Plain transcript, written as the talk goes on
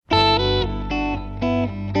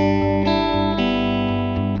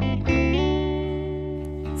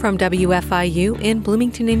From WFIU in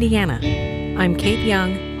Bloomington, Indiana, I'm Kate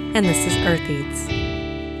Young, and this is Earth Eats.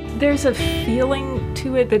 There's a feeling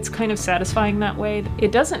to it that's kind of satisfying that way.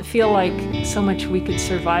 It doesn't feel like so much we could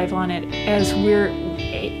survive on it as we're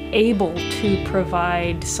able to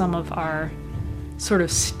provide some of our sort of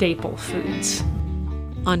staple foods.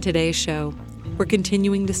 On today's show, we're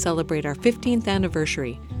continuing to celebrate our 15th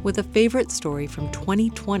anniversary with a favorite story from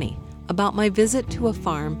 2020 about my visit to a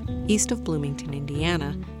farm east of Bloomington,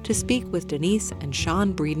 Indiana, to speak with Denise and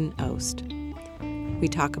Sean Breeden Ost. We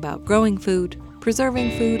talk about growing food,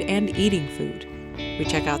 preserving food, and eating food. We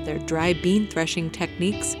check out their dry bean threshing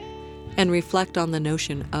techniques and reflect on the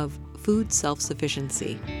notion of food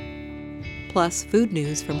self-sufficiency. Plus, food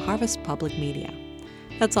news from Harvest Public Media.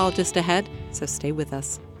 That's all just ahead, so stay with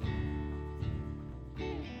us.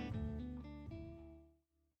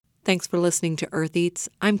 Thanks for listening to Earth Eats.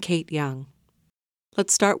 I'm Kate Young.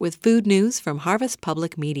 Let's start with food news from Harvest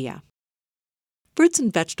Public Media. Fruits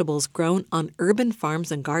and vegetables grown on urban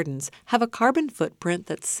farms and gardens have a carbon footprint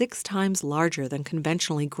that's 6 times larger than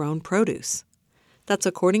conventionally grown produce. That's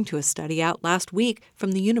according to a study out last week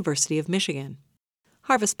from the University of Michigan.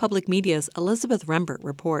 Harvest Public Media's Elizabeth Rembert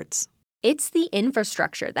reports. It's the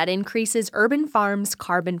infrastructure that increases urban farms'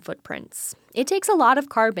 carbon footprints. It takes a lot of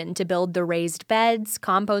carbon to build the raised beds,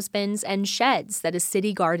 compost bins, and sheds that a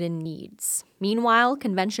city garden needs. Meanwhile,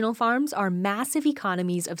 conventional farms are massive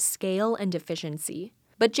economies of scale and efficiency.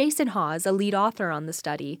 But Jason Hawes, a lead author on the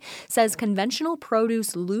study, says conventional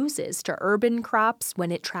produce loses to urban crops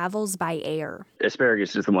when it travels by air.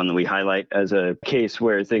 Asparagus is the one that we highlight as a case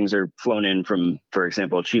where things are flown in from, for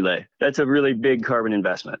example, Chile. That's a really big carbon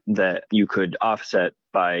investment that you could offset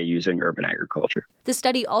by using urban agriculture. The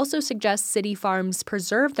study also suggests city farms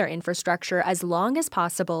preserve their infrastructure as long as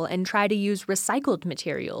possible and try to use recycled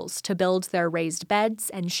materials to build their raised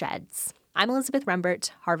beds and sheds. I'm Elizabeth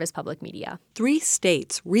Rembert, Harvest Public Media. 3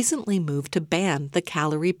 states recently moved to ban the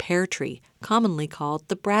calorie pear tree, commonly called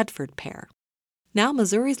the Bradford pear. Now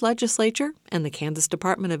Missouri's legislature and the Kansas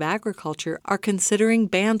Department of Agriculture are considering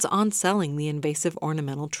bans on selling the invasive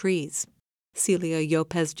ornamental trees. Celia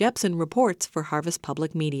Yopez-Jepson reports for Harvest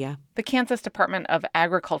Public Media. The Kansas Department of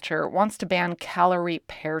Agriculture wants to ban calorie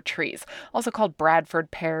pear trees, also called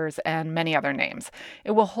Bradford pears and many other names.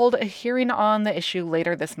 It will hold a hearing on the issue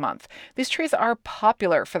later this month. These trees are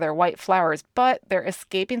popular for their white flowers, but they're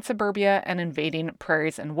escaping suburbia and invading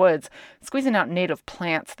prairies and woods, squeezing out native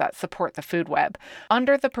plants that support the food web.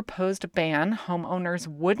 Under the proposed ban, homeowners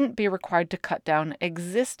wouldn't be required to cut down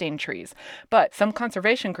existing trees, but some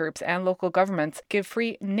conservation groups and local governments give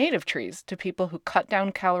free native trees to people who cut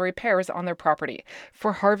down calorie pears on their property.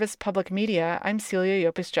 For Harvest Public Media, I'm Celia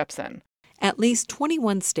Yopez-Jepson. At least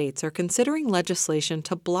 21 states are considering legislation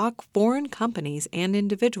to block foreign companies and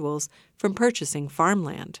individuals from purchasing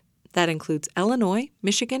farmland. That includes Illinois,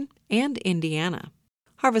 Michigan, and Indiana.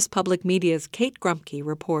 Harvest Public Media's Kate Grumpke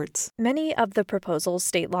reports. Many of the proposals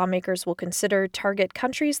state lawmakers will consider target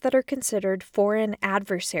countries that are considered foreign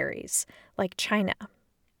adversaries, like China.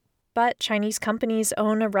 But Chinese companies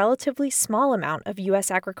own a relatively small amount of U.S.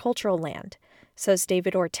 agricultural land, says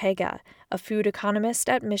David Ortega, a food economist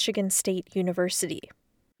at Michigan State University.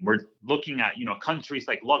 We're looking at, countries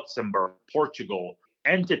like Luxembourg, Portugal.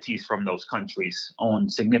 Entities from those countries own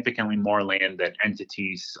significantly more land than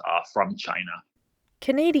entities from China.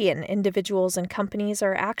 Canadian individuals and companies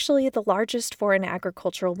are actually the largest foreign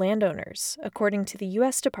agricultural landowners, according to the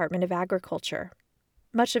U.S. Department of Agriculture.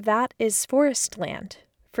 Much of that is forest land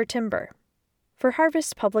for timber. For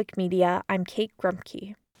Harvest Public Media, I'm Kate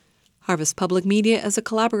Grumpke. Harvest Public Media is a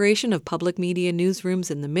collaboration of public media newsrooms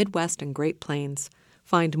in the Midwest and Great Plains.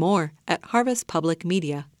 Find more at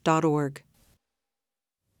harvestpublicmedia.org.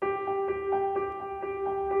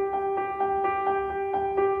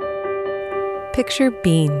 Picture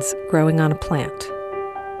beans growing on a plant.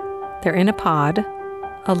 They're in a pod,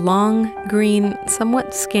 a long, green,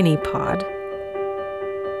 somewhat skinny pod.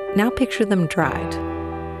 Now picture them dried.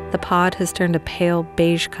 The pod has turned a pale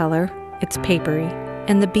beige color, it's papery,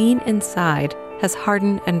 and the bean inside has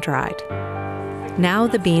hardened and dried. Now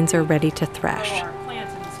the beans are ready to thresh.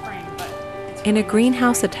 In a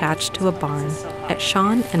greenhouse attached to a barn at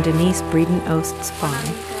Sean and Denise Breeden Ost's farm,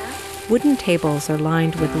 wooden tables are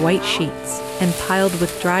lined with white sheets and piled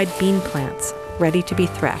with dried bean plants ready to be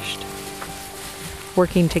threshed.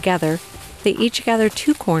 Working together, they each gather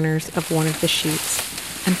 2 corners of one of the sheets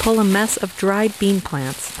and pull a mess of dried bean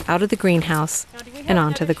plants out of the greenhouse and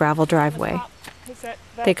onto the gravel driveway.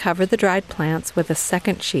 They cover the dried plants with a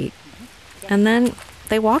second sheet, and then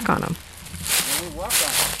they walk on them.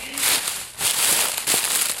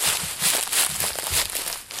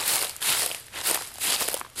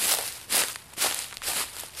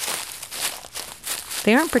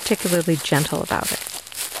 They aren't particularly gentle about it.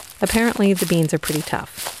 Apparently, the beans are pretty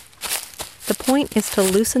tough. The point is to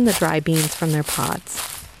loosen the dry beans from their pods.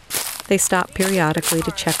 They stop periodically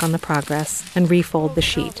to check on the progress and refold the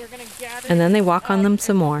sheet. And then they walk on them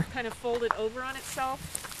some more. Kind of fold it over on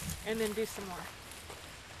itself and then do some more.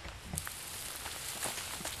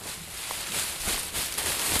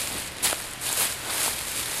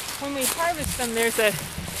 When we harvest them, there's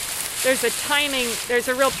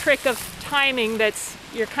a real trick of timing that's,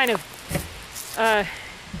 you're kind of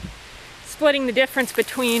splitting the difference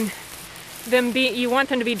between them you want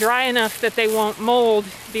them to be dry enough that they won't mold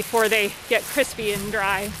before they get crispy and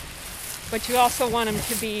dry. But you also want them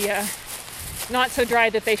to be not so dry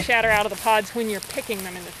that they shatter out of the pods when you're picking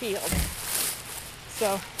them in the field.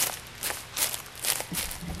 So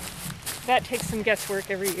that takes some guesswork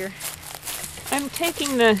every year. I'm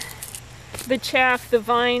taking the chaff, the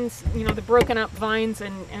vines, the broken up vines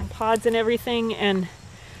and pods and everything, and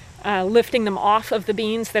lifting them off of the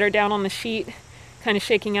beans that are down on the sheet, kind of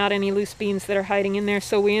shaking out any loose beans that are hiding in there.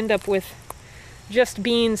 So we end up with just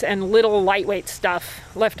beans and little lightweight stuff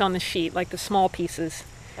left on the sheet, like the small pieces.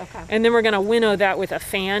 Okay. And then we're going to winnow that with a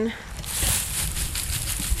fan.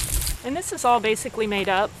 And this is all basically made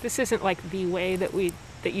up. This isn't like the way that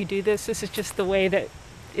you do this. This is just the way that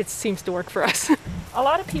it seems to work for us. A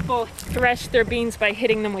lot of people thresh their beans by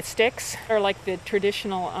hitting them with sticks, or like the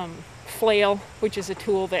traditional flail, which is a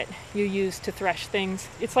tool that you use to thresh things.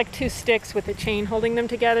 It's like two sticks with a chain holding them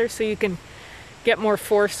together, so you can get more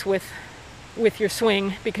force with your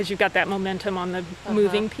swing because you've got that momentum on the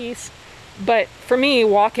moving piece. But for me,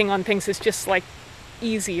 walking on things is just like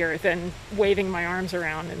easier than waving my arms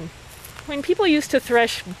around. And when people used to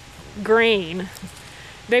thresh grain,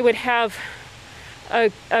 they would have a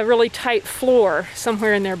really tight floor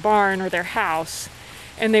somewhere in their barn or their house,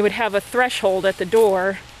 and they would have a threshold at the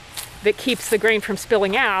door that keeps the grain from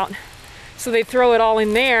spilling out. So they'd throw it all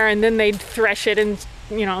in there, and then they'd thresh it and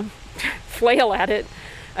flail at it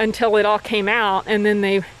until it all came out, and then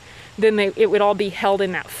it would all be held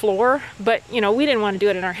in that floor. But we didn't want to do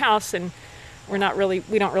it in our house, and we don't really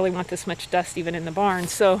want this much dust even in the barn.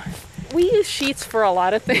 So we use sheets for a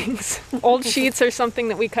lot of things. Old sheets are something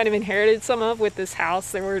that we kind of inherited some of with this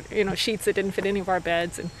house. There were sheets that didn't fit any of our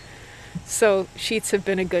beds, and so sheets have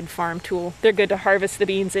been a good farm tool. They're good to harvest the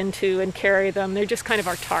beans into and carry them. They're just kind of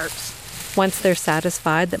our tarps. Once they're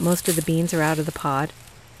satisfied that most of the beans are out of the pod,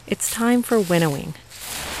 it's time for winnowing.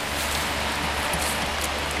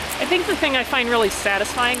 I think the thing I find really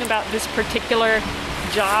satisfying about this particular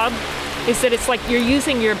job is that it's like you're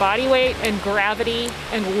using your body weight and gravity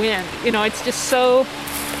and wind. It's just so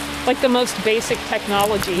like the most basic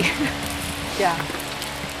technology. Yeah.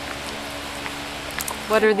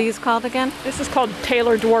 What are these called again? This is called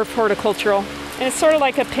Taylor Dwarf Horticultural. And it's sort of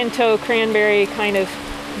like a pinto cranberry kind of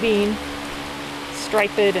bean,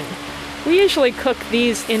 striped. And we usually cook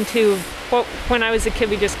these into what, when I was a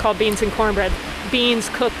kid, we just called beans and cornbread. Beans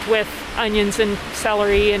cooked with onions and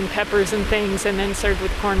celery and peppers and things, and then served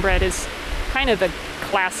with cornbread is kind of the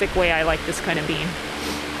classic way I like this kind of bean.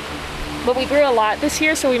 But we grew a lot this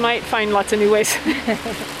year, so we might find lots of new ways.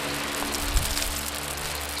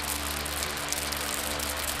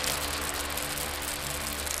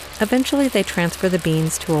 Eventually, they transfer the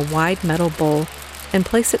beans to a wide metal bowl and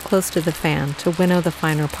place it close to the fan to winnow the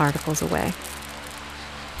finer particles away.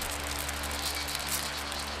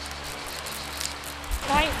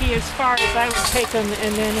 Might be as far as I would take them,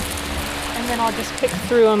 and then I'll just pick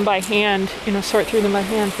through them by hand, sort through them by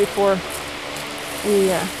hand before we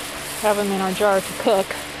have them in our jar to cook.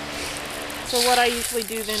 So what I usually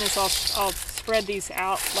do then is I'll spread these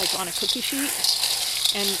out like on a cookie sheet,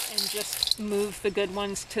 and just move the good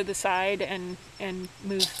ones to the side and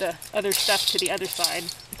move the other stuff to the other side.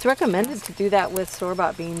 It's recommended to do that with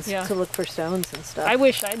store-bought beans, Yeah. to look for stones and stuff. I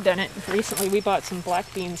wish I'd done it recently. We bought some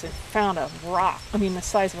black beans and found a rock. The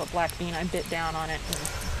size of a black bean. I bit down on it and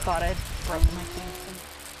thought I'd broken my teeth.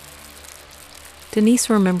 Denise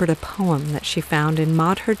remembered a poem that she found in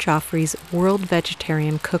Maud Joffrey's World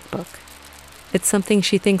Vegetarian Cookbook. It's something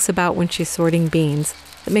she thinks about when she's sorting beans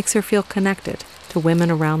that makes her feel connected to women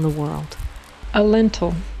around the world. A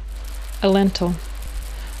lentil, a lentil,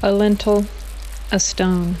 a lentil, a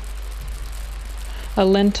stone. A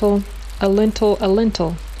lentil, a lentil, a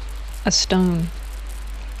lentil, a stone.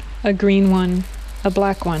 A green one, a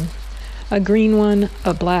black one, a green one,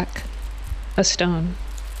 a black, a stone.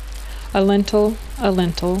 A lentil,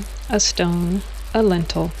 a stone, a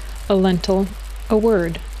lentil, a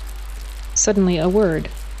word. Suddenly a word.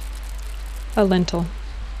 A lentil,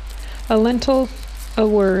 a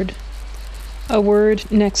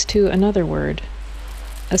word next to another word,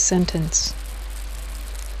 a sentence.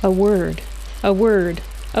 A word, a word,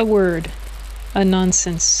 a word, a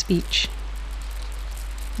nonsense speech.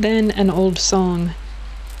 Then an old song.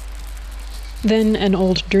 Then an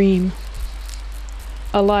old dream.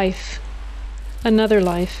 A life, another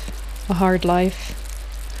life, a hard life,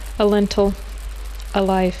 a lentil, a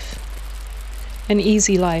life, an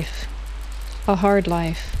easy life, a hard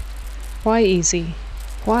life. Why easy?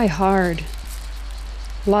 Why hard?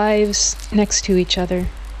 Lives next to each other.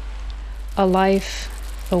 A life,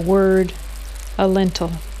 a word, a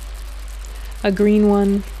lentil. A green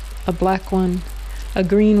one, a black one, a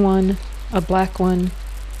green one, a black one,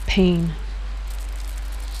 pain.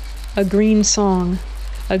 A green song,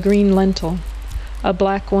 a green lentil, a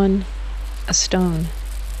black one, a stone.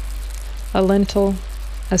 A lentil,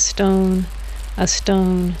 a stone, a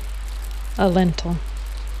stone, a lentil.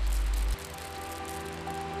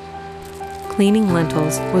 Cleaning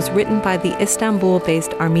Lentils was written by the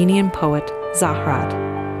Istanbul-based Armenian poet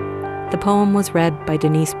Zahrad. The poem was read by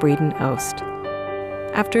Denise Breeden Ost.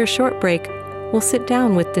 After a short break, we'll sit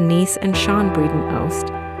down with Denise and Sean Breeden Ost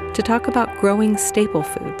to talk about growing staple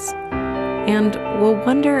foods. And we'll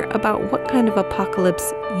wonder about what kind of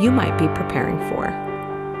apocalypse you might be preparing for.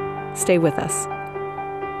 Stay with us.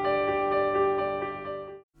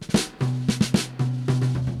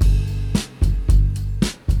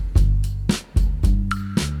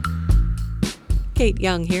 Kate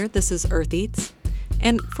Young here. This is Earth Eats.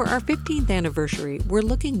 And for our 15th anniversary, we're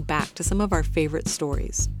looking back to some of our favorite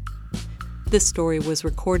stories. This story was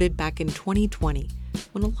recorded back in 2020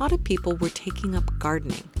 when a lot of people were taking up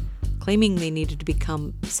gardening, claiming they needed to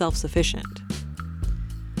become self-sufficient.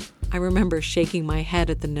 I remember shaking my head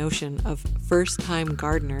at the notion of first-time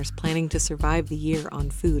gardeners planning to survive the year on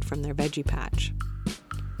food from their veggie patch.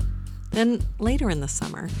 Then, later in the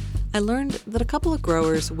summer, I learned that a couple of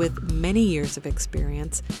growers with many years of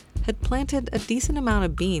experience had planted a decent amount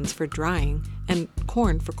of beans for drying and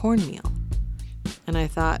corn for cornmeal. And I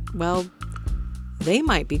thought, well, they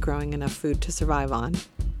might be growing enough food to survive on.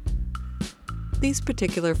 These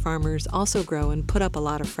particular farmers also grow and put up a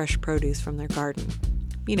lot of fresh produce from their garden.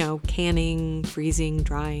 You know, canning, freezing,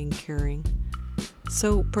 drying, curing.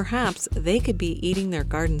 So perhaps they could be eating their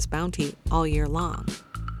garden's bounty all year long.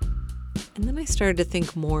 And then I started to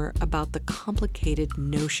think more about the complicated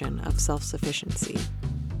notion of self-sufficiency.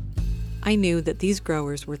 I knew that these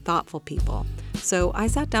growers were thoughtful people, so I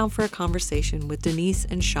sat down for a conversation with Denise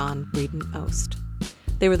and Sean Breeden Ost.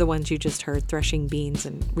 They were the ones you just heard threshing beans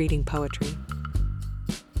and reading poetry.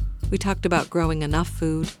 We talked about growing enough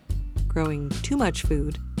food, growing too much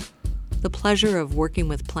food, the pleasure of working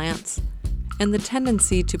with plants, and the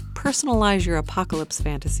tendency to personalize your apocalypse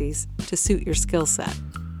fantasies to suit your skill set.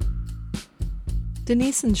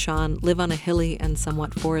 Denise and Sean live on a hilly and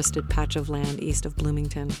somewhat forested patch of land east of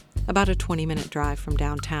Bloomington, about a 20-minute drive from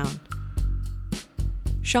downtown.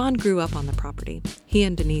 Sean grew up on the property. He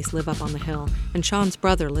and Denise live up on the hill, and Sean's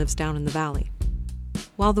brother lives down in the valley.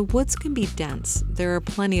 While the woods can be dense, there are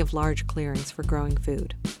plenty of large clearings for growing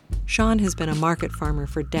food. Sean has been a market farmer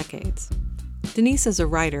for decades. Denise is a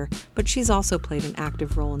writer, but she's also played an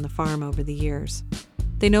active role in the farm over the years.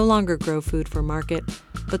 They no longer grow food for market,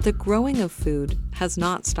 but the growing of food has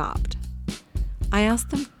not stopped. I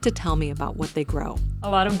asked them to tell me about what they grow. A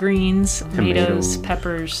lot of greens, tomatoes,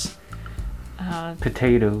 peppers,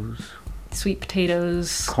 potatoes, sweet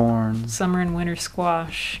potatoes, corn, summer and winter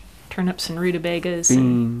squash, turnips and rutabagas,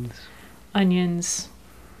 beans, onions,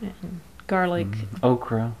 and garlic,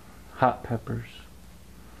 okra, hot peppers,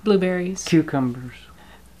 blueberries, cucumbers.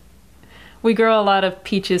 We grow a lot of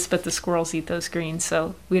peaches, but the squirrels eat those greens,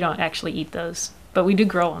 so we don't actually eat those. But we do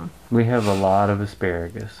grow them. We have a lot of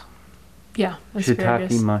asparagus. Yeah,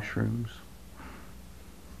 asparagus. Shiitake mushrooms.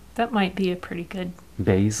 That might be a pretty good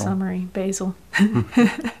basil. summary. Basil.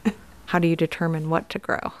 How do you determine what to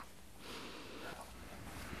grow?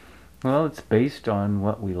 Well, it's based on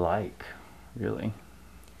what we like, really.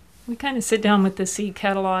 We kind of sit down with the seed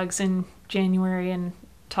catalogs in January and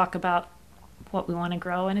talk about what we want to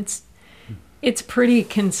grow, and it's pretty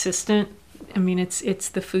consistent. I mean, it's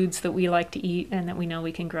the foods that we like to eat and that we know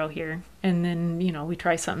we can grow here. And then, we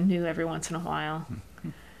try something new every once in a while.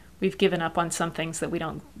 We've given up on some things that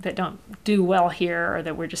don't do well here or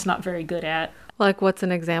that we're just not very good at. Like, what's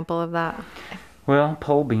an example of that? Well,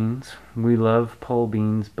 pole beans. We love pole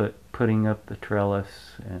beans, but putting up the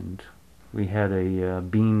trellis, and we had a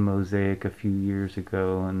bean mosaic a few years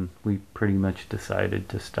ago, and we pretty much decided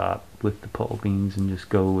to stop with the pole beans and just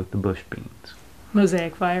go with the bush beans.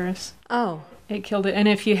 Mosaic virus. Oh. It killed it. And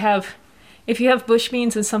if you have bush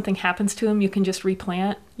beans and something happens to them, you can just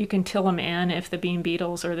replant. You can till them in if the bean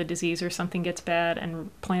beetles or the disease or something gets bad and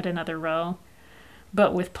plant another row.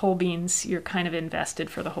 But with pole beans, you're kind of invested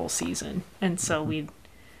for the whole season. And so we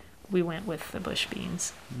went with the bush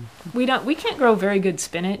beans. We can't grow very good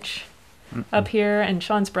spinach up here, and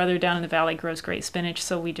Sean's brother down in the valley grows great spinach,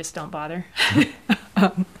 so we just don't bother.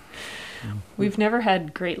 We've never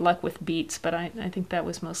had great luck with beets, but I think that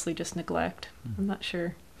was mostly just neglect. I'm not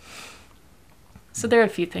sure. So there are a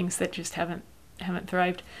few things that just haven't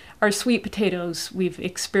thrived. Our sweet potatoes we've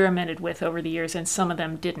experimented with over the years, and some of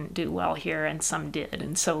them didn't do well here and some did,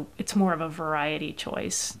 and so it's more of a variety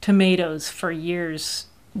choice. Tomatoes, for years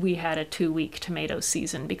we had a 2-week tomato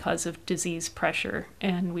season because of disease pressure,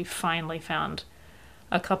 and we finally found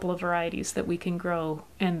a couple of varieties that we can grow,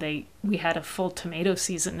 and we had a full tomato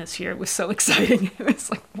season this year. It was so exciting. It was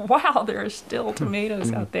like, wow, there are still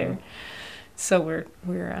tomatoes out there. So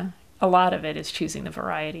we're a lot of it is choosing the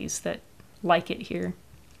varieties that like it here.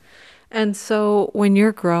 And so when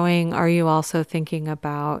you're growing, are you also thinking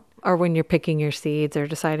about, or when you're picking your seeds or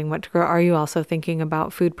deciding what to grow, are you also thinking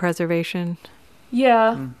about food preservation?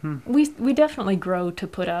 Yeah, we definitely grow to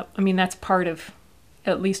put up. I mean, that's part of,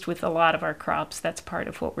 at least with a lot of our crops, that's part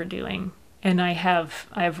of what we're doing. And I have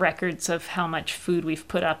records of how much food we've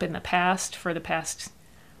put up in the past, for the past,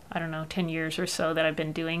 10 years or so that I've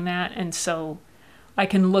been doing that. And so I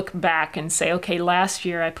can look back and say, okay, last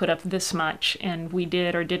year I put up this much and we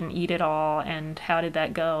did or didn't eat it all, and how did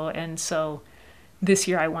that go? And so this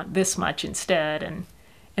year I want this much instead.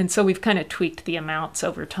 And so we've kind of tweaked the amounts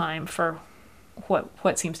over time for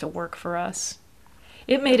what seems to work for us.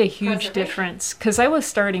 It made a huge difference because I was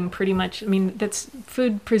starting pretty much, that's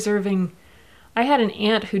food preserving. I had an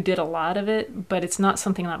aunt who did a lot of it, but it's not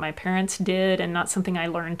something that my parents did and not something I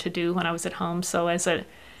learned to do when I was at home. So as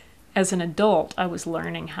an adult, I was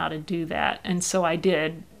learning how to do that. And so I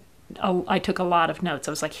did. I took a lot of notes.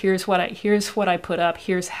 I was like, here's what I put up,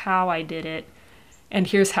 here's how I did it, and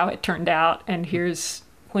here's how it turned out, and here's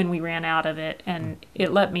when we ran out of it. And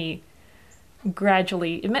it let me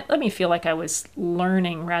let me feel like I was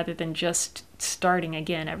learning rather than just starting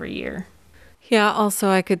again every year. Yeah,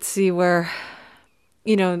 also I could see where,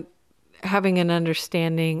 having an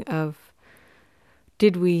understanding of,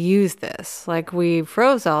 did we use this? Like, we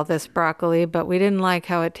froze all this broccoli, but we didn't like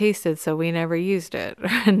how it tasted, so we never used it.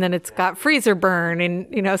 And then it's got freezer burn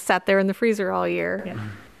and, sat there in the freezer all year. Yeah.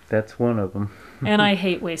 That's one of them. And I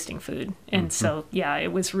hate wasting food. And so, yeah,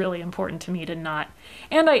 it was really important to me to not.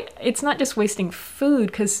 And it's not just wasting food,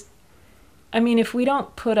 because, if we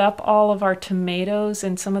don't put up all of our tomatoes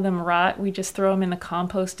and some of them rot, we just throw them in the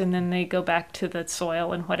compost and then they go back to the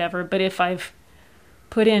soil and whatever. But if I've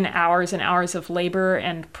put in hours and hours of labor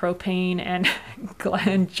and propane and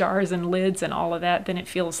jars and lids and all of that, then it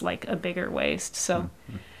feels like a bigger waste. So,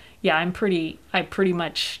 yeah,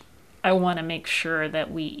 I want to make sure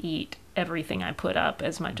that we eat everything I put up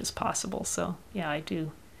as much as possible. So, yeah, I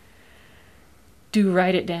do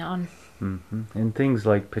write it down. And things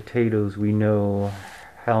like potatoes, we know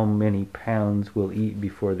how many pounds we'll eat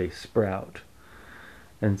before they sprout.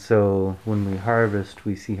 And so when we harvest,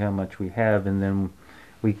 we see how much we have, and then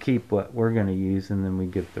we keep what we're going to use, and then we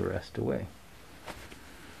give the rest away.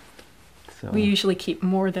 So we usually keep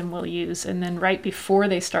more than we'll use, and then right before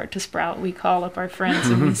they start to sprout, we call up our friends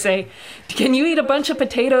and we say, can you eat a bunch of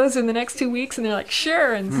potatoes in the next 2 weeks? And they're like,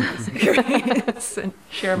 sure, and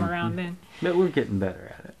share them around then. But we're getting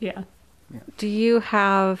better at it. Yeah. Do you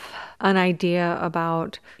have an idea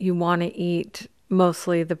about, you want to eat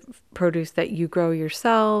mostly the produce that you grow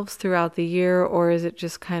yourselves throughout the year, or is it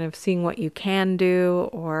just kind of seeing what you can do?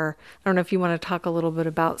 Or I don't know if you want to talk a little bit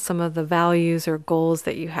about some of the values or goals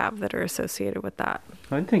that you have that are associated with that.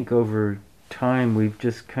 I think over time we've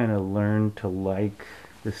just kind of learned to like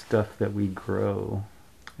the stuff that we grow,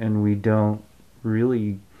 and we don't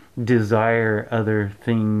really desire other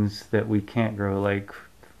things that we can't grow, like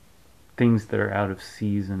things that are out of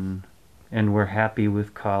season. And we're happy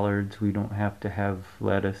with collards. We don't have to have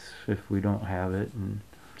lettuce if we don't have it. And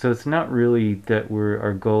so it's not really that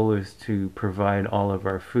our goal is to provide all of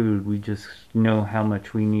our food. We just know how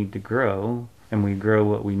much we need to grow, and we grow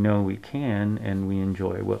what we know we can, and we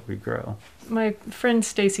enjoy what we grow. My friend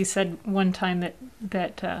Stacy said one time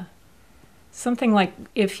that something like,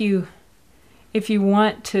 if you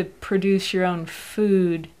want to produce your own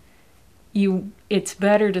food, it's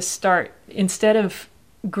better to start, instead of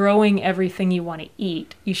growing everything you want to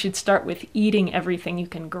eat, you should start with eating everything you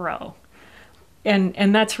can grow.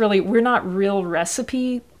 And that's really, we're not real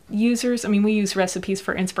recipe users. We use recipes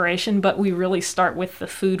for inspiration, but we really start with the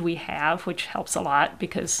food we have, which helps a lot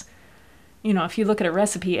because, if you look at a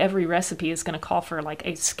recipe, every recipe is going to call for like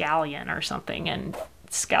a scallion or something, and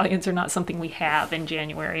scallions are not something we have in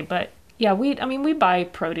January. But yeah, we buy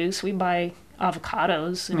produce, we buy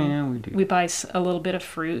avocados. And Yeah, we do. We buy a little bit of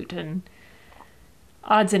fruit and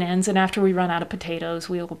odds and ends. And after we run out of potatoes,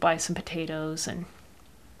 we'll buy some potatoes. And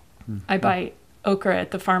I buy okra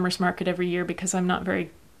at the farmer's market every year because I'm not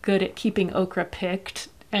very good at keeping okra picked.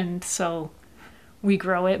 And so we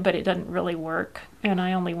grow it, but it doesn't really work. And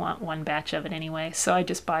I only want one batch of it anyway. So I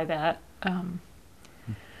just buy that.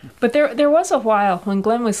 But there was a while when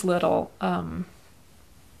Glenn was little,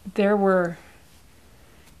 there were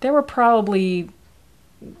probably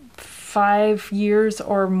 5 years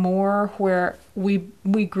or more where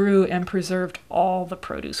we grew and preserved all the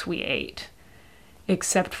produce we ate,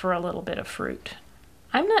 except for a little bit of fruit.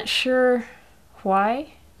 I'm not sure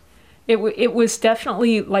why. It was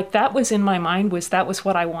definitely like that was in my mind, that was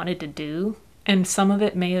what I wanted to do. And some of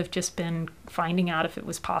it may have just been finding out if it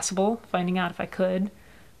was possible, finding out if I could.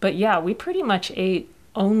 But yeah, we pretty much ate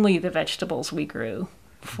only the vegetables we grew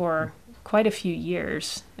for quite a few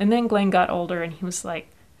years. And then Glenn got older and he was like,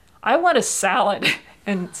 I want a salad.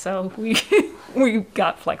 And so we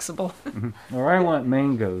got flexible. Or I want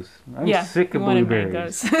mangoes. I'm sick of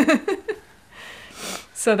blueberries. Mangoes.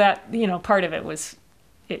 So that, part of it was,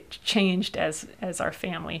 it changed as our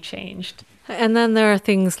family changed. And then there are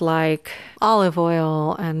things like olive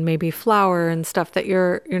oil and maybe flour and stuff that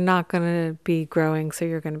you're not going to be growing, so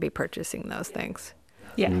you're going to be purchasing those things.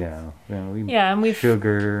 Yeah. No. And we've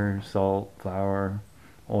sugar, salt, flour,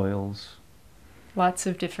 oils. Lots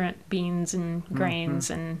of different beans and grains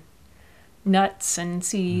and nuts and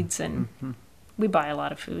seeds, and we buy a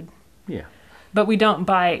lot of food. Yeah. But we don't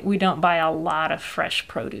buy a lot of fresh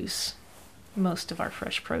produce. Most of our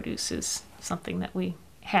fresh produce is something that we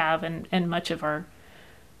have, and much of our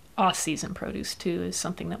off-season produce too is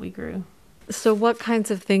something that we grew. So what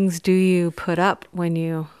kinds of things do you put up when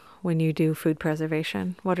you do food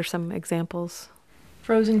preservation? What are some examples?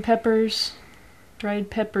 Frozen peppers, dried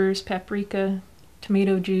peppers, paprika,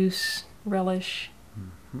 tomato juice, relish,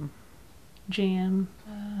 jam,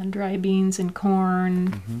 dry beans and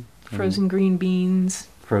corn, frozen green beans.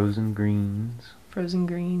 Frozen greens.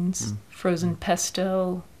 Frozen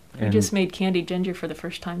pesto. We just made candied ginger for the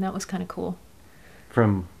first time. That was kind of cool.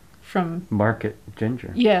 From market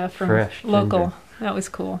ginger. Yeah, from fresh local. ginger. That was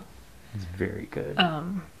cool. It's very good.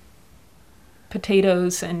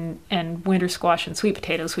 Potatoes and winter squash and sweet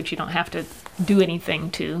potatoes, which you don't have to do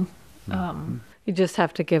anything to. You just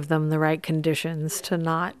have to give them the right conditions to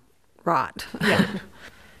not rot. Yeah.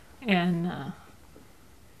 And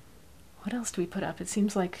what else do we put up? It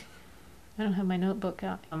seems like I don't have my notebook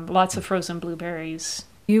out. Lots of frozen blueberries.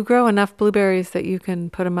 You grow enough blueberries that you can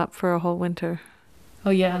put them up for a whole winter.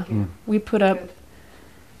 Oh, yeah. We put up,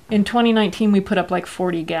 in 2019, we put up like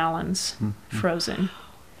 40 gallons frozen.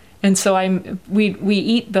 And so we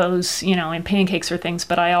eat those, in pancakes or things,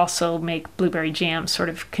 but I also make blueberry jam sort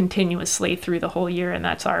of continuously through the whole year, and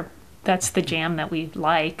that's the jam that we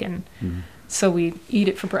like, and so we eat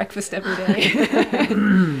it for breakfast every day.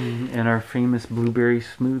 And our famous blueberry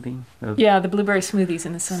smoothie. The blueberry smoothies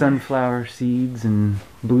in the summer. Sunflower seeds and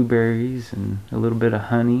blueberries and a little bit of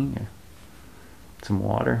honey, some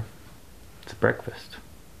water. It's breakfast.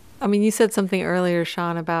 I mean, you said something earlier,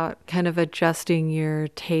 Sean, about kind of adjusting your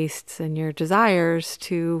tastes and your desires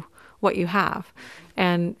to what you have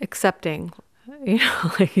and accepting.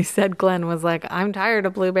 Like you said, Glenn was like, I'm tired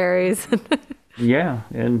of blueberries. Yeah,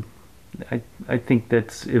 and I think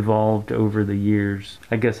that's evolved over the years.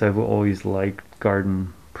 I guess I've always liked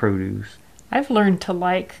garden produce. I've learned to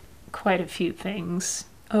like quite a few things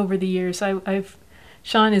over the years.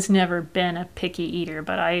 Sean has never been a picky eater,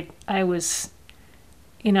 but I was...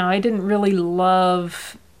 I didn't really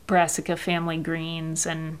love brassica family greens,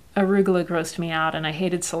 and arugula grossed me out, and I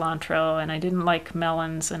hated cilantro, and I didn't like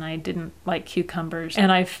melons, and I didn't like cucumbers.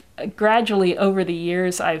 And I've gradually, over the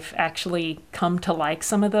years, I've actually come to like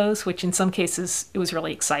some of those, which in some cases it was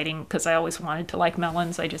really exciting because I always wanted to like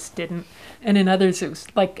melons, I just didn't. And in others it was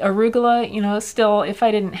like arugula, still, if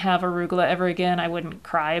I didn't have arugula ever again, I wouldn't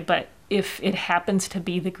cry, but if it happens to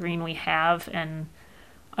be the green we have and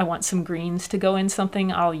I want some greens to go in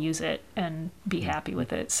something, I'll use it and be happy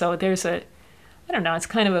with it. So there's I don't know, it's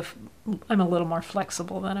kind of I'm a little more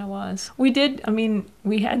flexible than I was. We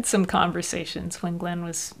had some conversations when Glenn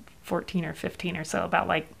was 14 or 15 or so about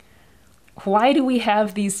like, why do we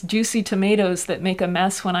have these juicy tomatoes that make a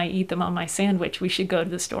mess when I eat them on my sandwich? We should go to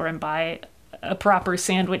the store and buy a proper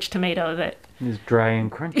sandwich tomato that is dry and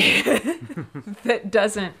crunchy. that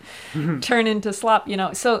doesn't turn into slop,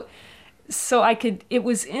 So it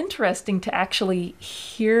was interesting to actually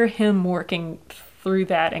hear him working through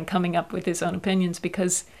that and coming up with his own opinions,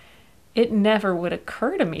 because it never would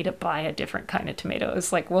occur to me to buy a different kind of tomato.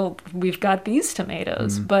 It's like, well, we've got these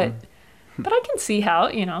tomatoes, but But I can see how,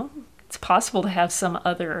 it's possible to have some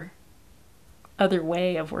other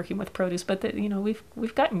way of working with produce, but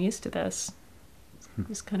we've gotten used to this.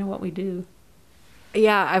 It's kind of what we do.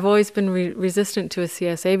 Yeah, I've always been resistant to a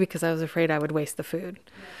CSA because I was afraid I would waste the food.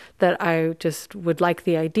 That I just would like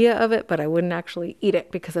the idea of it, but I wouldn't actually eat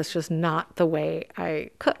it because that's just not the way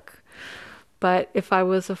I cook. But if I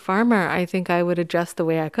was a farmer, I think I would adjust the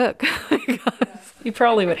way I cook. You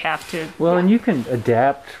probably would have to. Well, and you can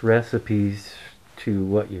adapt recipes to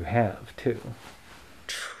what you have, too.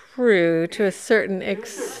 True, to a certain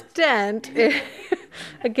extent.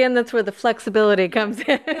 Again, that's where the flexibility comes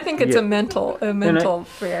in. I think it's a mental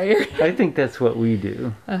barrier. I think that's what we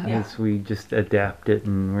do, is we just adapt it,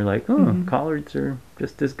 and we're like, collards are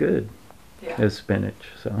just as good as spinach,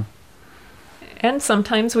 so. And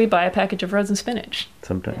sometimes we buy a package of frozen spinach.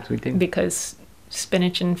 Sometimes we do. Because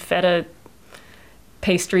spinach and feta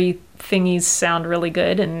pastry thingies sound really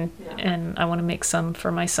good, and I want to make some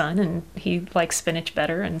for my son, and he likes spinach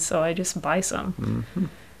better, and so I just buy some. Mm-hmm.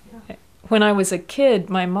 When I was a kid,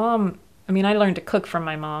 my mom, I learned to cook from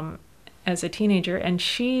my mom as a teenager, and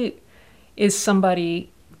she is somebody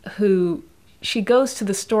who, she goes to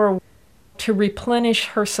the store to replenish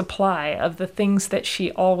her supply of the things that she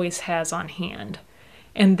always has on hand.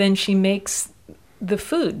 And then she makes the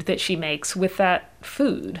food that she makes with that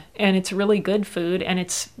food. And it's really good food, and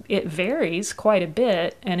it varies quite a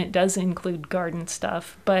bit, and it does include garden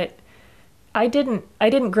stuff. But I didn't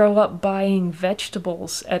grow up buying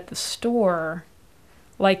vegetables at the store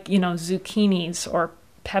like, zucchinis or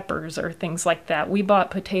peppers or things like that. We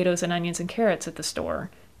bought potatoes and onions and carrots at the store.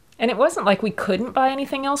 And it wasn't like we couldn't buy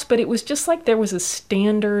anything else, but it was just like there was a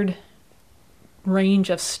standard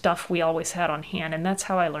range of stuff we always had on hand, and that's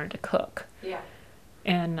how I learned to cook. Yeah.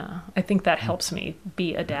 And I think that helps me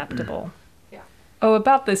be adaptable. Yeah. Oh,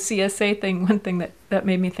 about the CSA thing, one thing that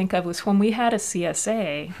made me think of was when we had a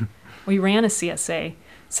CSA, we ran a CSA,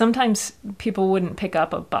 sometimes people wouldn't pick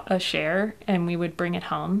up a share, and we would bring it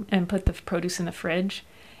home and put the produce in the fridge,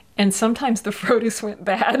 and sometimes the produce went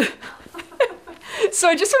bad. So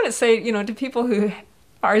I just want to say, to people who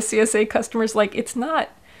are CSA customers, like,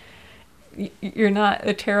 you're not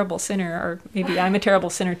a terrible sinner, or maybe I'm a terrible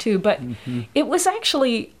sinner too, but it was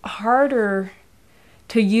actually harder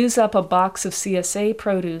to use up a box of CSA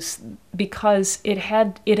produce because it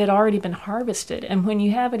had already been harvested. And when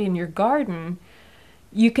you have it in your garden,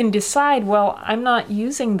 you can decide, well, I'm not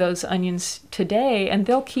using those onions today, and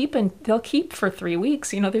they'll keep for 3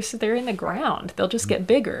 weeks. They're in the ground. They'll just get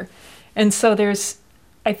bigger. And so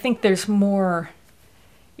I think there's more,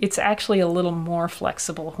 it's actually a little more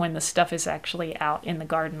flexible when the stuff is actually out in the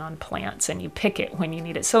garden on plants, and you pick it when you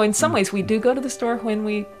need it. So in some ways we do go to the store when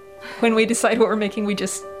we decide what we're making.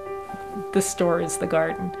 The store is the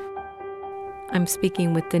garden. I'm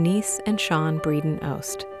speaking with Denise and Sean Breeden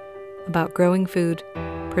Ost about growing food,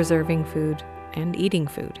 preserving food, and eating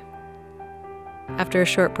food. After a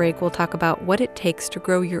short break, we'll talk about what it takes to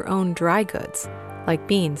grow your own dry goods, like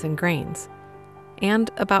beans and grains,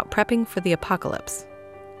 and about prepping for the apocalypse.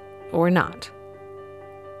 Or not.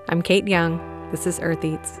 I'm Kate Young. This is Earth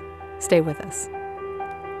Eats. Stay with us.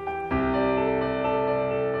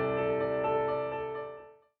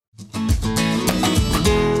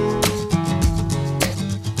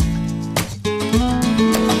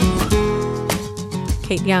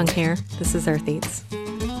 Kate Young here. This is Earth Eats.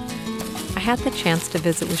 I had the chance to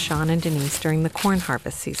visit with Sean and Denise during the corn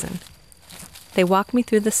harvest season. They walked me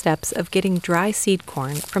through the steps of getting dry seed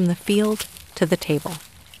corn from the field to the table.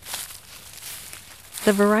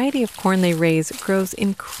 The variety of corn they raise grows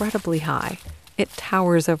incredibly high. It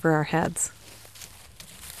towers over our heads.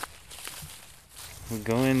 We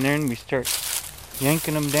go in there and we start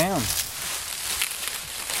yanking them down.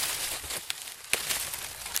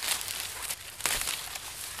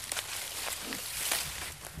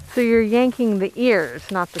 So you're yanking the ears,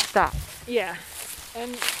 not the stuff. Yeah.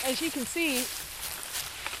 And as you can see,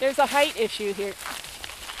 there's a height issue here.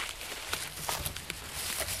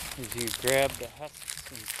 As you grab the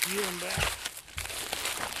husks and peel them back.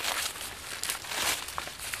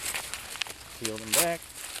 Peel them back.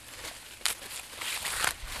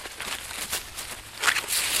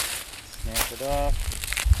 Snap it off.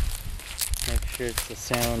 Make sure it's a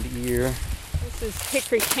sound ear. This is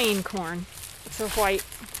hickory cane corn. It's a white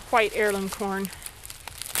heirloom corn.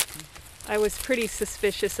 I was pretty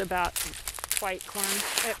suspicious about white corn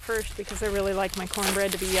at first because I really like my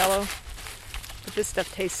cornbread to be yellow. But this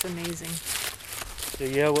stuff tastes amazing. So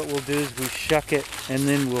yeah, what we'll do is we shuck it, and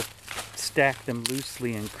then we'll stack them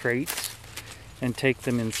loosely in crates and take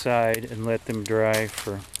them inside and let them dry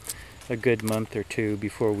for a good month or two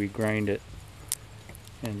before we grind it.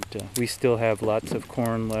 And we still have lots of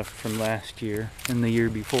corn left from last year and the year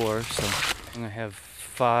before, so I'm going to have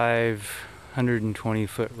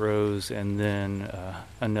 520-foot rows and then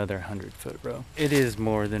another 100-foot row. It is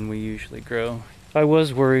more than we usually grow. I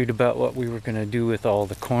was worried about what we were going to do with all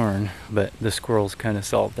the corn, but the squirrels kind of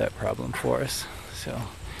solved that problem for us. So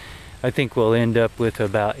I think we'll end up with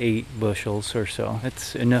about 8 bushels or so.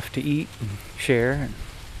 It's enough to eat and share. And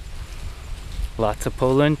lots of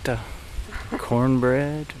polenta,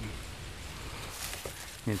 cornbread.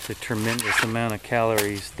 It's a tremendous amount of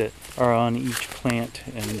calories that are on each plant,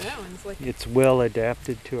 and it's well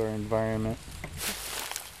adapted to our environment.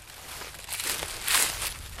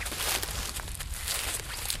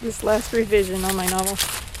 This last revision on my novel,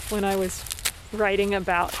 when I was writing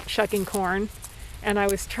about shucking corn, and I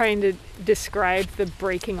was trying to describe the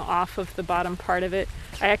breaking off of the bottom part of it,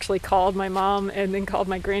 I actually called my mom and then called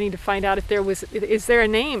my granny to find out if is there a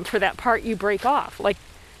name for that part you break off? Like,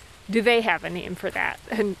 do they have a name for that?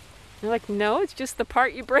 And they're like, no, it's just the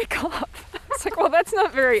part you break off. It's like, well, that's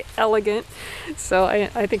not very elegant. So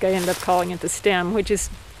I think I ended up calling it the stem, which is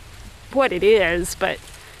what it is, but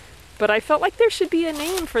I felt like there should be a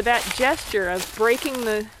name for that gesture of breaking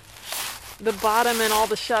the bottom and all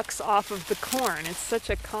the shucks off of the corn. It's such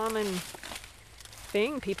a common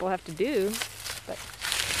thing people have to do, but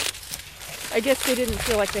I guess they didn't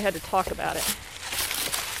feel like they had to talk about it.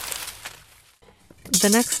 The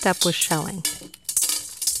next step was shelling.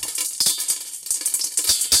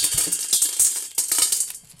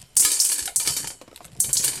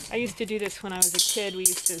 I used to do this when I was a kid. We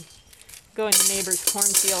used to go in the neighbor's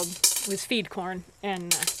cornfield, was feed corn,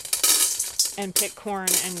 and pick corn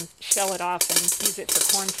and shell it off and use it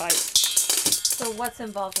for corn fights. So what's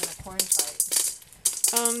involved in a corn fight?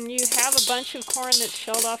 You have a bunch of corn that's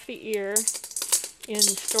shelled off the ear and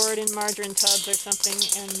stored in margarine tubs or something,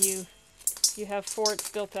 and you have forts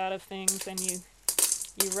built out of things, and you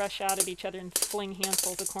rush out at each other and fling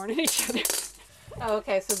handfuls of corn at each other. Oh,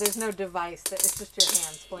 okay, so there's no device, it's just your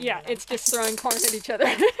hands flinging Yeah, them. it's just throwing corn at each other.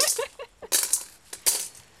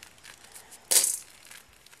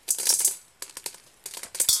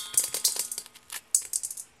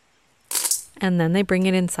 And then they bring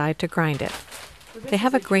it inside to grind it. They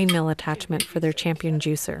have a grain mill attachment for their Champion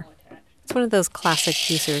juicer. It's one of those classic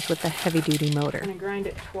juicers with a heavy-duty motor. I'm going to grind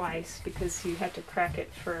it twice because you have to crack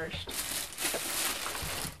it first.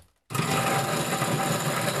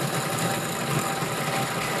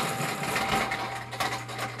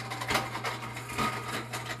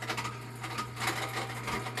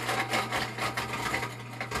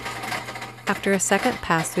 After a second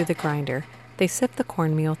pass through the grinder, they sift the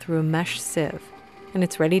cornmeal through a mesh sieve, and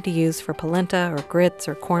it's ready to use for polenta or grits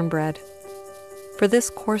or cornbread. For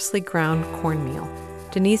this coarsely ground cornmeal,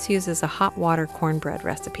 Denise uses a hot water cornbread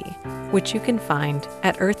recipe, which you can find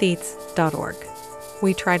at eartheats.org.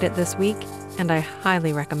 We tried it this week, and I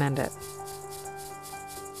highly recommend it.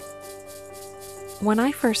 When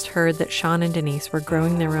I first heard that Sean and Denise were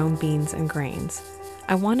growing their own beans and grains,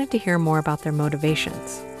 I wanted to hear more about their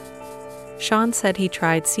motivations. Sean said he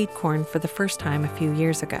tried seed corn for the first time a few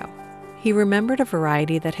years ago. He remembered a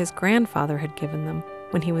variety that his grandfather had given them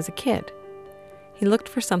when he was a kid. He looked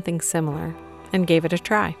for something similar and gave it a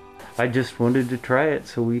try. I just wanted to try it,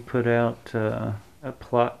 so we put out a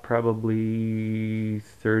plot probably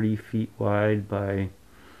 30 feet wide by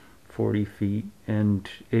 40 feet, and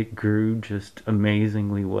it grew just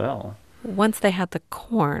amazingly well. Once they had the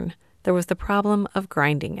corn, there was the problem of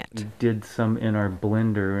grinding it. We did some in our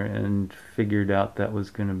blender and figured out that was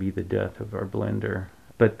going to be the death of our blender.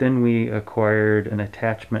 But then we acquired an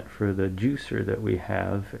attachment for the juicer that we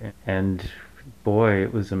have, and boy,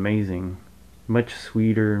 it was amazing. Much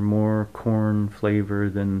sweeter, more corn flavor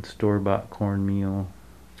than store-bought cornmeal.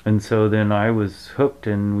 And so then I was hooked,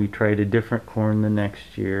 and we tried a different corn the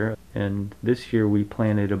next year. And this year we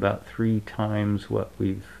planted about 3 times what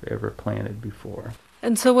we've ever planted before.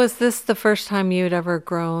 And so was this the first time you'd ever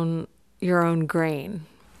grown your own grain?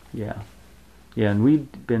 Yeah. Yeah, and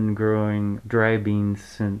we'd been growing dry beans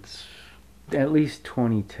since at least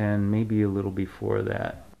 2010, maybe a little before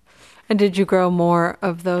that. And did you grow more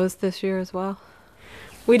of those this year as well?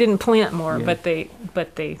 We didn't plant more, Yeah.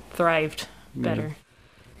 but they thrived better. Yeah.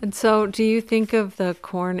 And so do you think of the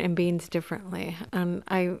corn and beans differently? And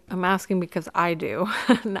I'm asking because I do.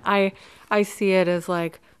 And I see it as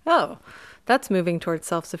like, oh, that's moving towards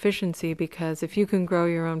self-sufficiency, because if you can grow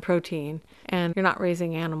your own protein and you're not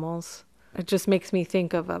raising animals, it just makes me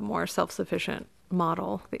think of a more self-sufficient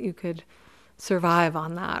model that you could survive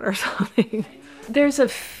on that or something. There's a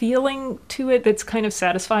feeling to it that's kind of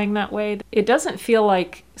satisfying that way. It doesn't feel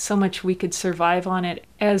like so much we could survive on it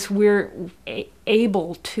as we're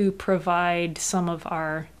able to provide some of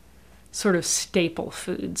our sort of staple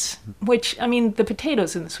foods, which, I mean, the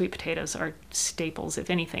potatoes and the sweet potatoes are staples,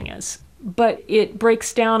 if anything is. But it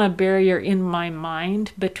breaks down a barrier in my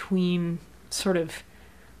mind between sort of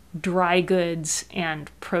dry goods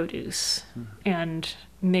and produce and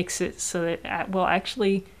makes it so that, well,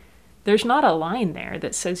 actually, there's not a line there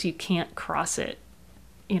that says you can't cross it,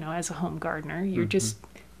 as a home gardener. You're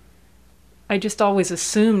I just always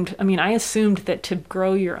assumed, I assumed that to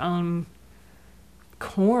grow your own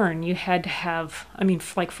corn, you had to have,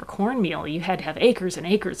 like for cornmeal, you had to have acres and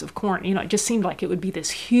acres of corn. It just seemed like it would be this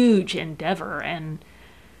huge endeavor, and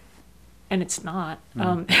it's not.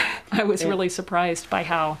 I was really surprised by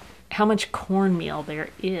how much cornmeal there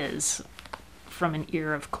is from an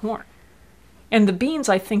ear of corn. And the beans,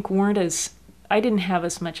 I think, I didn't have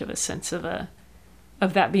as much of a sense of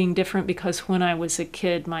that being different, because when I was a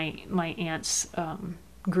kid, my aunts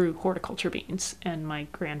grew horticulture beans, and my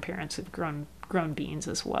grandparents had grown beans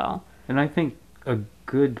as well. And I think a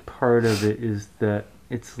good part of it is that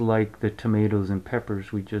it's like the tomatoes and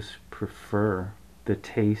peppers. We just prefer the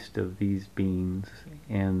taste of these beans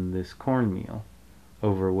and this cornmeal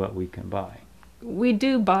over what we can buy. We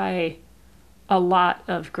do buy a lot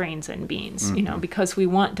of grains and beans, because we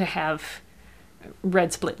want to have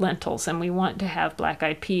red split lentils, and we want to have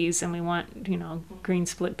black-eyed peas, and we want, green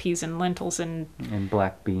split peas and lentils and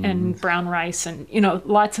black beans and brown rice, and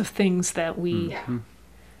lots of things that we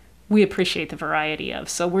appreciate the variety of.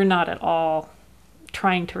 So we're not at all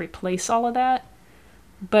trying to replace all of that,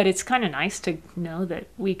 but it's kind of nice to know that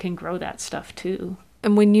we can grow that stuff too.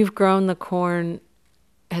 And when you've grown the corn,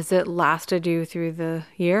 has it lasted you through the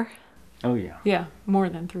year? Oh, yeah. Yeah, more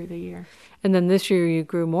than through the year. And then this year you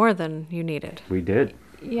grew more than you needed. We did.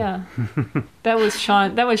 Yeah. That was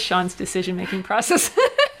Sean's decision-making process.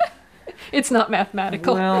 It's not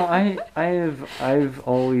mathematical. Well, I've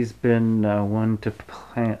always been one to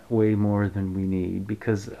plant way more than we need,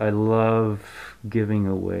 because I love giving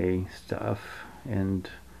away stuff, and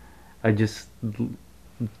I just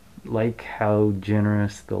like how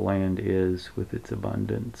generous the land is with its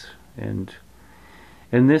abundance.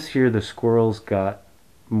 And this year the squirrels got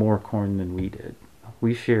more corn than we did.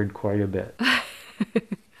 We shared quite a bit.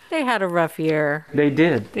 They had a rough year. They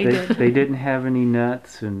did. They did. They didn't have any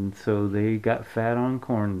nuts, and so they got fat on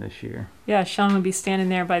corn this year. Yeah, Sean would be standing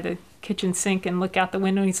there by the kitchen sink and look out the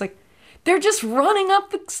window, and he's like, they're just running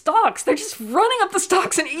up the stalks. They're just running up the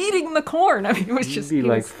stalks and eating the corn. It was just... There'd be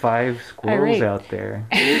like 5 squirrels out there.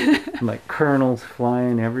 Like kernels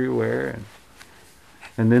flying everywhere.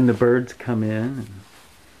 And then the birds come in.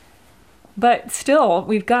 But still,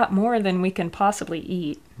 we've got more than we can possibly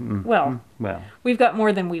eat. Well, we've got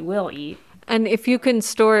more than we will eat. And if you can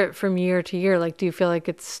store it from year to year, do you feel like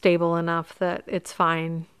it's stable enough that it's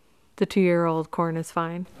fine? The 2-year-old corn is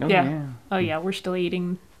fine? Oh, yeah. Oh, yeah, we're still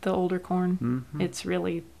eating the older corn.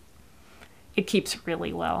 It keeps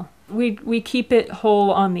really well. We keep it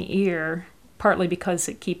whole on the ear, partly because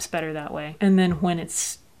it keeps better that way. And then when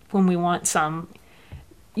we want some,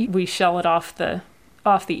 we shell it off the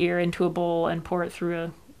ear into a bowl and pour it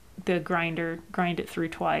through the grinder, grind it through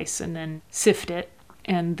twice, and then sift it.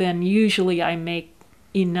 And then usually I make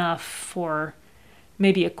enough for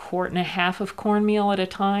maybe 1.5 quarts of cornmeal at a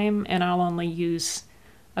time, and I'll only use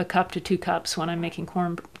 1 cup to 2 cups when I'm making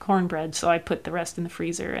cornbread. So I put the rest in the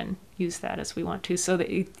freezer and use that as we want to, so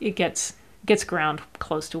that it gets ground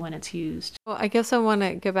close to when it's used. Well, I guess I want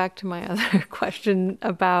to get back to my other question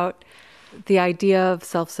about the idea of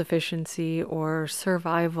self-sufficiency or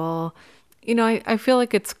survival. I feel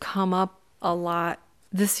like it's come up a lot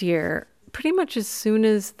this year, pretty much as soon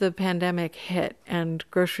as the pandemic hit and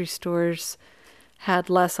grocery stores had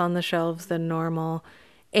less on the shelves than normal,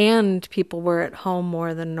 and people were at home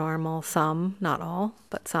more than normal, some, not all,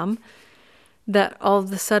 but some, that all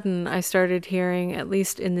of a sudden I started hearing, at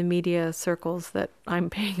least in the media circles that I'm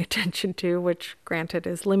paying attention to, which granted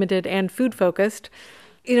is limited and food focused,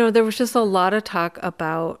 there was just a lot of talk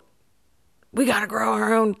about, we got to grow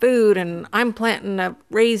our own food, and I'm planting a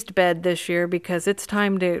raised bed this year because it's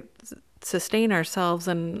time to sustain ourselves.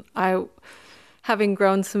 And I, having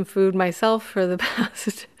grown some food myself for the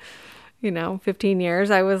past, 15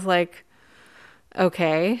 years, I was like,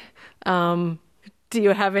 okay, do you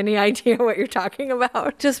have any idea what you're talking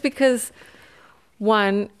about? Just because,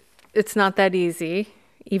 one, it's not that easy,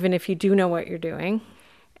 even if you do know what you're doing.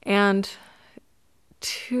 And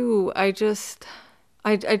 2, I just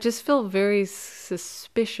feel very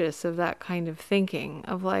suspicious of that kind of thinking,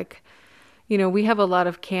 of we have a lot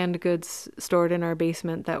of canned goods stored in our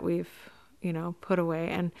basement that we've, put away.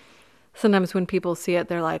 And sometimes when people see it,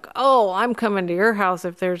 they're like, oh, I'm coming to your house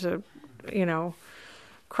if there's a,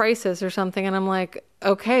 crisis or something. And I'm like,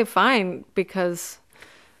 okay, fine, because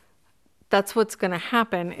that's what's going to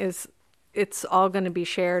happen is it's all going to be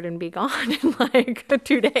shared and be gone in like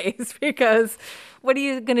 2 days, because what are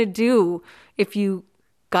you going to do if you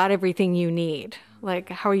got everything you need? Like,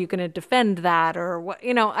 how are you going to defend that, or what,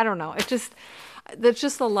 I don't know. There's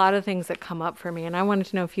just a lot of things that come up for me. And I wanted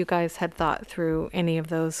to know if you guys had thought through any of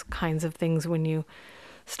those kinds of things when you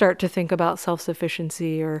start to think about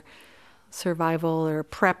self-sufficiency or survival or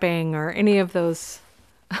prepping or any of those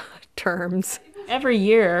terms. Every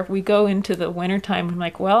year we go into the wintertime and I'm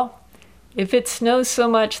like, well, if it snows so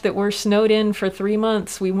much that we're snowed in for 3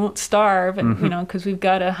 months, we won't starve. And, because we've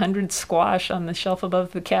got 100 squash on the shelf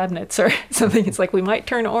above the cabinets or something. It's like we might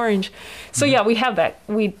turn orange. So yeah, we have that.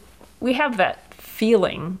 We have that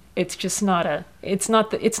feeling. It's just not it's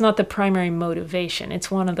not the primary motivation. It's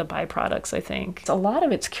one of the byproducts, I think. A lot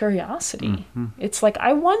of it's curiosity. It's like,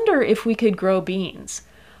 I wonder if we could grow beans.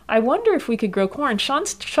 I wonder if we could grow corn. Sean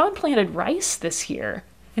planted rice this year.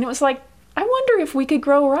 And it was like, I wonder if we could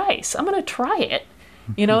grow rice. I'm going to try it,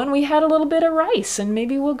 and we had a little bit of rice, and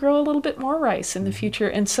maybe we'll grow a little bit more rice in the future.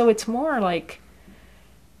 And so it's more like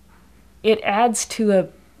it adds to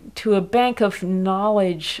a bank of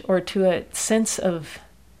knowledge, or to a sense of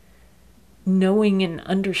knowing and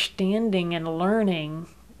understanding and learning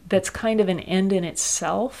that's kind of an end in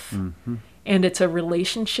itself. And it's a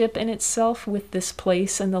relationship in itself with this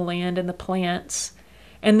place and the land and the plants.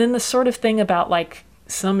 And then the sort of thing about like,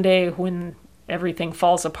 someday when everything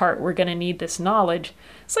falls apart, we're going to need this knowledge.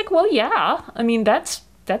 It's like, well, yeah, I mean, that's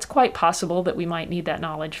quite possible that we might need that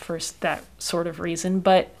knowledge for that sort of reason,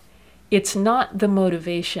 but it's not the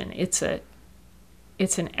motivation. It's an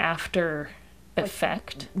after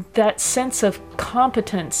effect. That sense of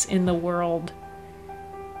competence in the world,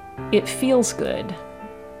 it feels good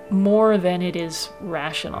more than it is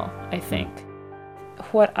rational, I think.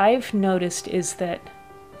 What I've noticed is that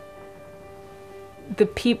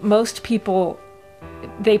most people,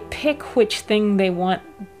 they pick which thing they want.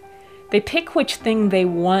 They pick which thing they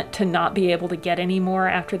want to not be able to get anymore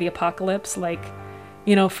after the apocalypse. Like,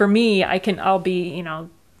 for me, I'll be,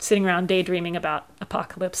 sitting around daydreaming about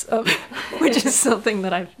apocalypse, which is something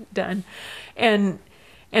that I've done, and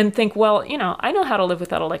think, well, I know how to live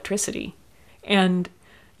without electricity, and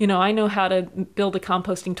I know how to build a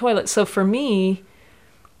composting toilet. So for me,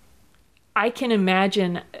 I can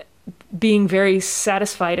imagine being very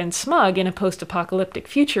satisfied and smug in a post-apocalyptic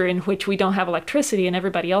future in which we don't have electricity and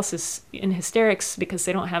everybody else is in hysterics because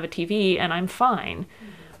they don't have a TV, and I'm fine.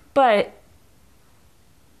 But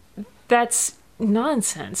that's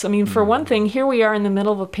nonsense. I mean, for one thing, here we are in the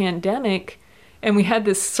middle of a pandemic, and we had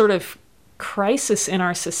this sort of crisis in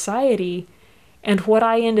our society. And what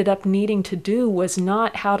I ended up needing to do was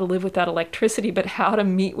not how to live without electricity, but how to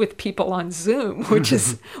meet with people on Zoom,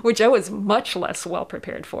 which I was much less well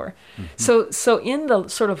prepared for. So in the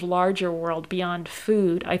sort of larger world beyond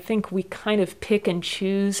food, I think we kind of pick and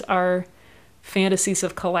choose our fantasies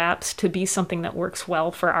of collapse to be something that works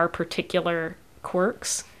well for our particular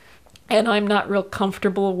quirks. And I'm not real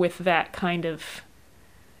comfortable with that kind of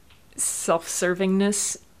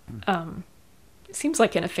self-servingness. It seems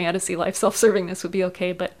like in a fantasy life, self-servingness would be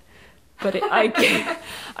okay, but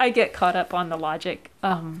I get caught up on the logic.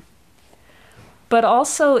 But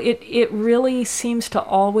also, it really seems to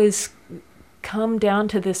always come down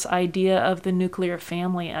to this idea of the nuclear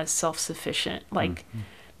family as self-sufficient, like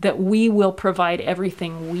that we will provide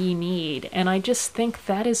everything we need. And I just think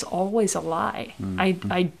that is always a lie.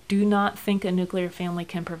 I do not think a nuclear family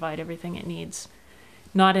can provide everything it needs.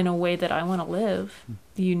 Not in a way that I want to live.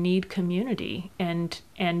 You need community, and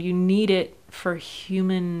you need it for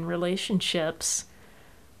human relationships.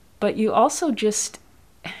 But you also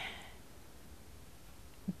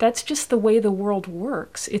that's just the way the world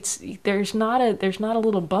works. There's not a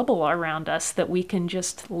little bubble around us that we can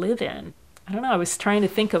just live in. I don't know. I was trying to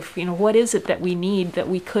think of, what is it that we need that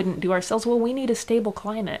we couldn't do ourselves? Well, we need a stable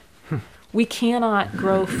climate. We cannot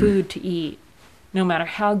grow food to eat, no matter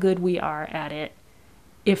how good we are at it,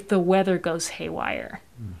 if the weather goes haywire.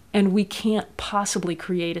 And we can't possibly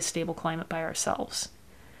create a stable climate by ourselves.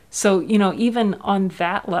 So, even on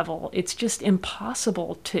that level, it's just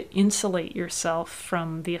impossible to insulate yourself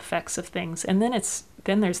from the effects of things. And then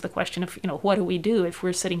there's the question of, what do we do if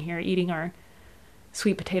we're sitting here eating our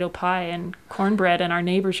sweet potato pie and cornbread and our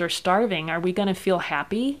neighbors are starving? Are we going to feel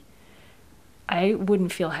happy? I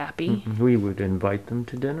wouldn't feel happy. We would invite them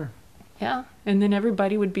to dinner. Yeah. And then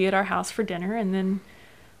everybody would be at our house for dinner, and then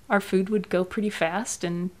our food would go pretty fast,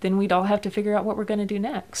 and then we'd all have to figure out what we're going to do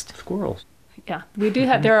next. Squirrels. Yeah, we do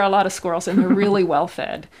have. There are a lot of squirrels, and they're really well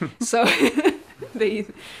fed. So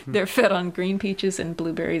they're fed on green peaches and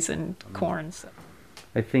blueberries and corn. So.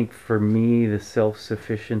 I think for me, the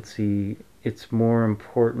self-sufficiency, it's more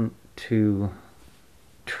important to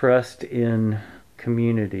trust in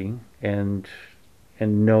community and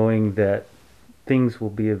knowing that things will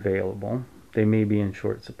be available. They may be in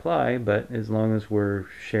short supply, but as long as we're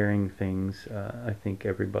sharing things, I think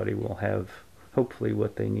everybody will have hopefully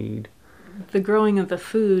what they need. The growing of the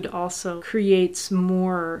food also creates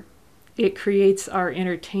more. It creates our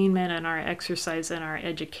entertainment and our exercise and our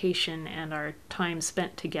education and our time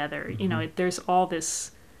spent together. Mm-hmm. You know, there's all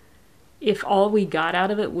this. If all we got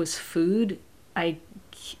out of it was food, I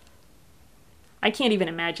can't even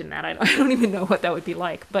imagine that. I don't even know what that would be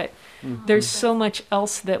like. But there's so much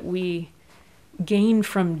else that we gain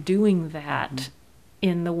from doing that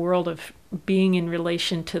in the world of being in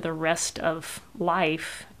relation to the rest of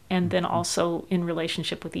life, and then also in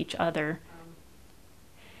relationship with each other.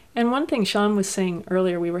 And one thing Sean was saying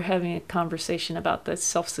earlier, we were having a conversation about the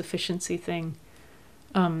self-sufficiency thing,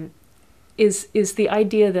 is the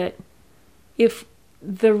idea that if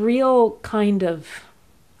the real kind of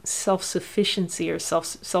self-sufficiency or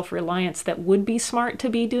self-reliance that would be smart to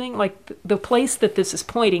be doing, like the place that this is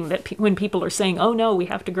pointing, that when people are saying, oh no, we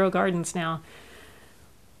have to grow gardens now,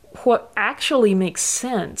 what actually makes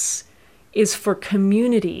sense is for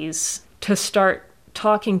communities to start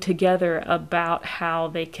talking together about how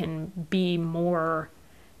they can be more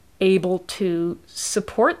able to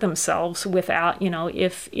support themselves without,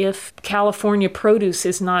 if California produce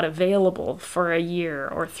is not available for a year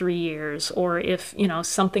or 3 years, or if,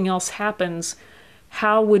 something else happens,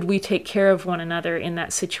 how would we take care of one another in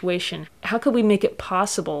that situation? How could we make it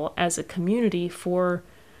possible as a community for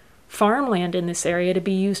farmland in this area to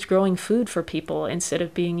be used growing food for people instead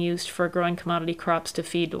of being used for growing commodity crops to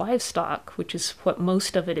feed livestock, which is what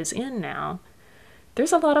most of it is in now?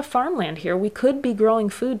 There's a lot of farmland here. We could be growing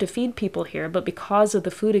food to feed people here, but because of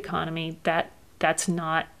the food economy, that's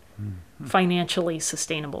not financially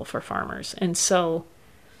sustainable for farmers. And so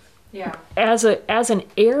as an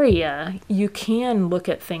area, you can look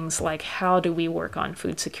at things like, how do we work on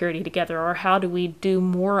food security together, or how do we do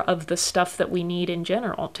more of the stuff that we need in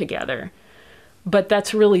general together? But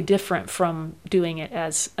that's really different from doing it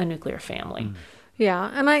as a nuclear family. Yeah,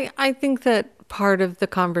 and I think that part of the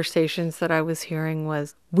conversations that I was hearing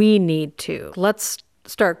was, we need to. Let's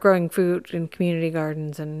start growing food in community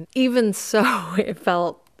gardens. And even so, it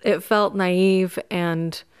felt naive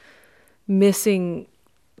and missing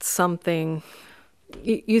something.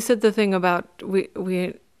 You said the thing about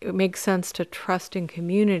it makes sense to trust in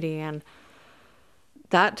community, and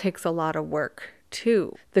that takes a lot of work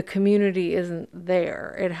too. The community isn't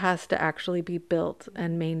there. It has to actually be built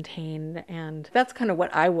and maintained, and that's kind of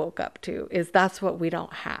what I woke up to, is that's what we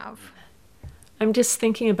don't have. I'm just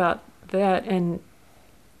thinking about that and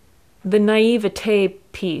the naivete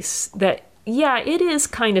piece, that it is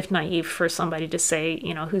kind of naive for somebody to say,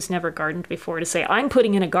 who's never gardened before, to say, I'm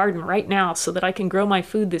putting in a garden right now so that I can grow my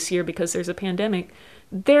food this year because there's a pandemic.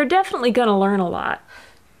 They're definitely going to learn a lot.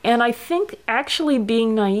 And I think actually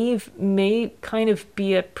being naive may kind of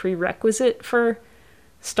be a prerequisite for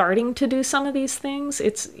starting to do some of these things.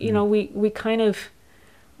 It's, we're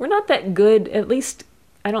not that good, at least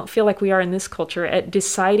I don't feel like we are in this culture, at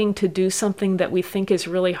deciding to do something that we think is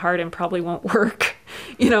really hard and probably won't work,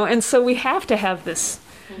 and so we have to have this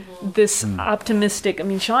optimistic. I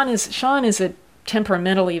mean, Sean is a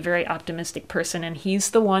temperamentally very optimistic person, and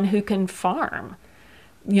he's the one who can farm.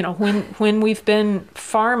 When we've been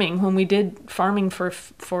farming, when we did farming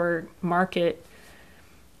for market,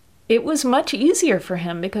 it was much easier for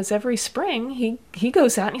him because every spring he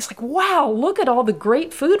goes out and he's like, wow, look at all the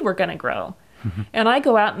great food we're going to grow. And I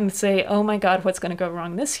go out and say, oh my God, what's going to go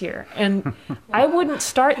wrong this year? And I wouldn't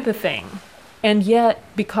start the thing. And yet,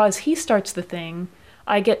 because he starts the thing,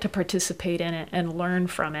 I get to participate in it and learn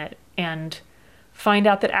from it and find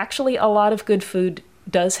out that actually a lot of good food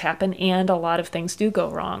does happen and a lot of things do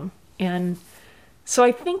go wrong. And so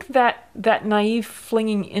I think that naive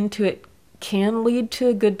flinging into it can lead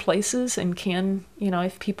to good places, and can,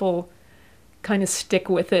 if people kind of stick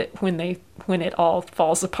with it when it all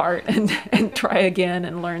falls apart and try again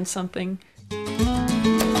and learn something.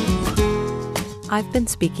 I've been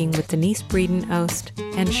speaking with Denise Breeden-Ost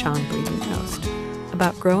and Sean Breeden-Ost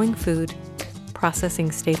about growing food,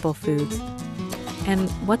 processing staple foods, and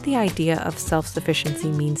what the idea of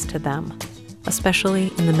self-sufficiency means to them,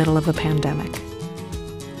 especially in the middle of a pandemic.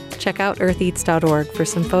 Check out eartheats.org for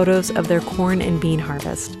some photos of their corn and bean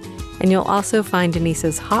harvest, And you'll also find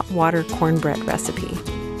Denise's hot water cornbread recipe.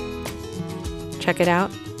 Check it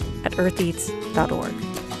out at eartheats.org.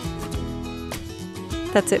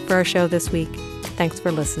 That's it for our show this week. Thanks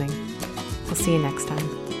for listening. We'll see you next time.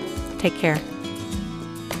 Take care.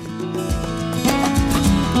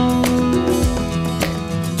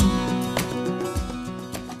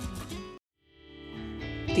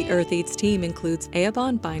 The Earth Eats team includes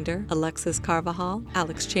Eobon Binder, Alexis Carvajal,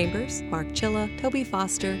 Alex Chambers, Mark Chilla, Toby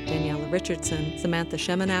Foster, Daniela Richardson, Samantha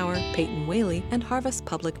Schemenauer, Peyton Whaley, and Harvest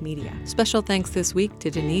Public Media. Special thanks this week to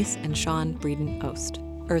Denise and Sean Breeden-Ost.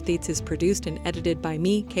 Earth Eats is produced and edited by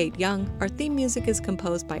me, Kate Young. Our theme music is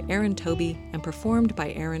composed by Aaron Toby and performed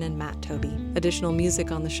by Aaron and Matt Toby. Additional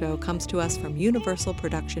music on the show comes to us from Universal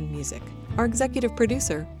Production Music. Our executive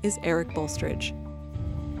producer is Eric Bolstridge.